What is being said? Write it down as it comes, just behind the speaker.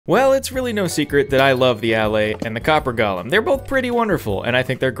Well, it's really no secret that I love the Alley and the Copper Golem. They're both pretty wonderful, and I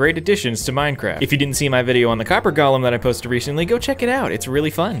think they're great additions to Minecraft. If you didn't see my video on the Copper Golem that I posted recently, go check it out. It's really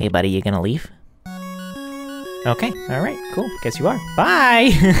fun. Hey buddy, you gonna leave? Okay, alright, cool. Guess you are.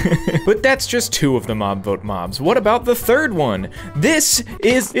 Bye! But that's just two of the mob vote mobs. What about the third one? This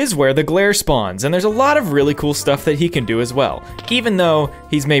is where the glare spawns, and there's a lot of really cool stuff that he can do as well. Even though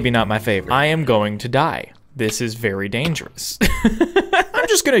he's maybe not my favorite. I am going to die. This is very dangerous. I'm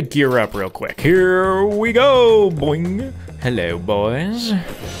just gonna gear up real quick. Here we go, boing. Hello, boys.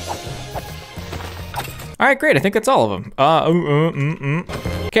 All right, great, I think that's all of them.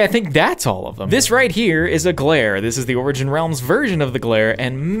 Okay, I think that's all of them. This right here is a glare. This is the Origin Realms version of the glare,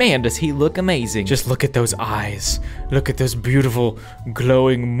 and man, does he look amazing. Just look at those eyes. Look at those beautiful,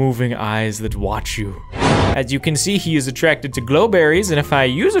 glowing, moving eyes that watch you. As you can see, he is attracted to glowberries, and if I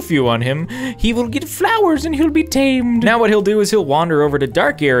use a few on him, he will get flowers and he'll be tamed. Now what he'll do is he'll wander over to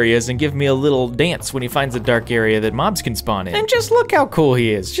dark areas and give me a little dance when he finds a dark area that mobs can spawn in. And just look how cool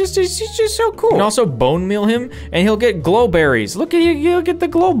he is. He's just so cool. And also bone meal him, and he'll get glowberries. Look at you, you'll get the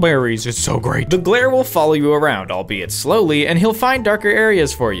glowberries. It's so great. The glare will follow you around, albeit slowly, and he'll find darker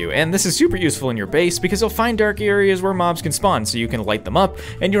areas for you. And this is super useful in your base because he'll find dark areas where mobs can spawn, so you can light them up,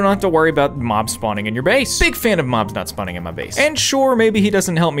 and you don't have to worry about mobs spawning in your base. Big fan of mobs not spawning in my base. And sure, maybe he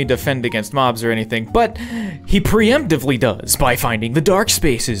doesn't help me defend against mobs or anything, but he preemptively does by finding the dark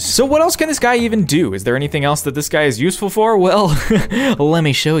spaces. So what else can this guy even do? Is there anything else that this guy is useful for? Well, let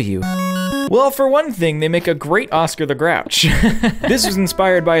me show you. Well, for one thing, they make a great Oscar the Grouch. This was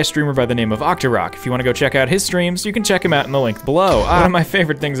inspired by a streamer by the name of Octarock. If you want to go check out his streams, you can check him out in the link below. One of my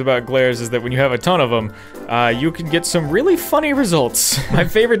favorite things about glares is that when you have a ton of them, you can get some really funny results. My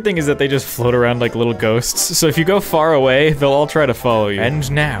favorite thing is that they just float around like little ghosts, so if you go far away, they'll all try to follow you.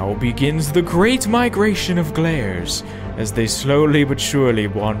 And now begins the great migration of glares, as they slowly but surely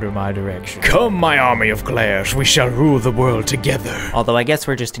wander my direction. Come, my army of glares, we shall rule the world together. Although I guess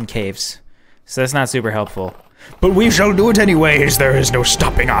we're just in caves, so that's not super helpful. But we shall do it anyways, there is no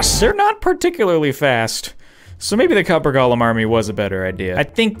stopping us. They're not particularly fast, so maybe the Copper Golem army was a better idea. I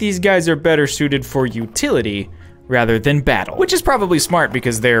think these guys are better suited for utility rather than battle, which is probably smart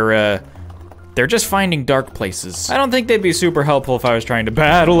because they're just finding dark places. I don't think they'd be super helpful if I was trying to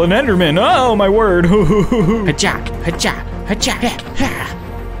battle an Enderman. Oh, my word. Hacha, hacha,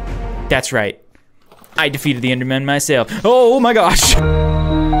 hacha. That's right. I defeated the Enderman myself. Oh my gosh.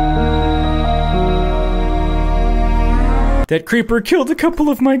 That creeper killed a couple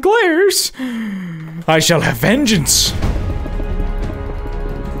of my glares. I shall have vengeance.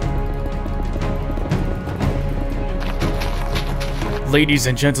 Ladies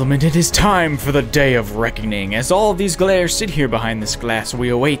and gentlemen, it is time for the day of reckoning. As all of these glares sit here behind this glass, we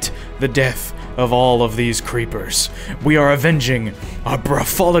await the death of all of these creepers. We are avenging our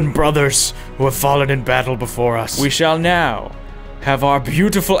fallen brothers who have fallen in battle before us. We shall now have our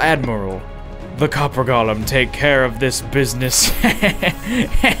beautiful admiral, the Copper Golem, take care of this business.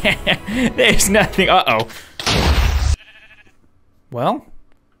 There's nothing, uh-oh. Well,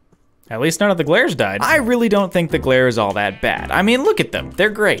 at least none of the glares died. I really don't think the glare is all that bad. I mean, look at them. They're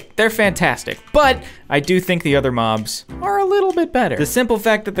great. They're fantastic. But I do think the other mobs are a little bit better. The simple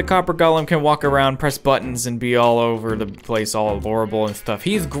fact that the Copper Golem can walk around, press buttons, and be all over the place, all horrible and stuff.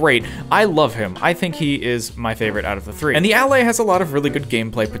 He's great. I love him. I think he is my favorite out of the three. And the Ally has a lot of really good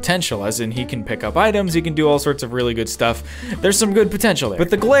gameplay potential, as in he can pick up items, he can do all sorts of really good stuff. There's some good potential there. But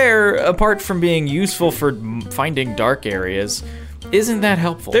the glare, apart from being useful for finding dark areas, isn't that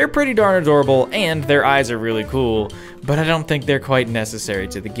helpful. They're pretty darn adorable, and their eyes are really cool, but I don't think they're quite necessary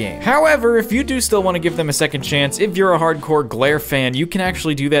to the game. However, if you do still want to give them a second chance, if you're a hardcore glare fan, you can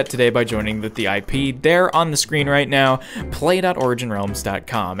actually do that today by joining the IP. They're on the screen right now,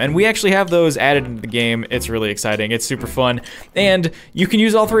 play.originrealms.com. And we actually have those added into the game. It's really exciting, it's super fun, and you can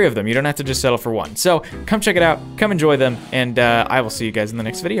use all three of them. You don't have to just settle for one. So come check it out, come enjoy them, and I will see you guys in the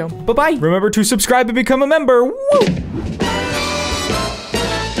next video. Bye-bye. Remember to subscribe and become a member. Woo!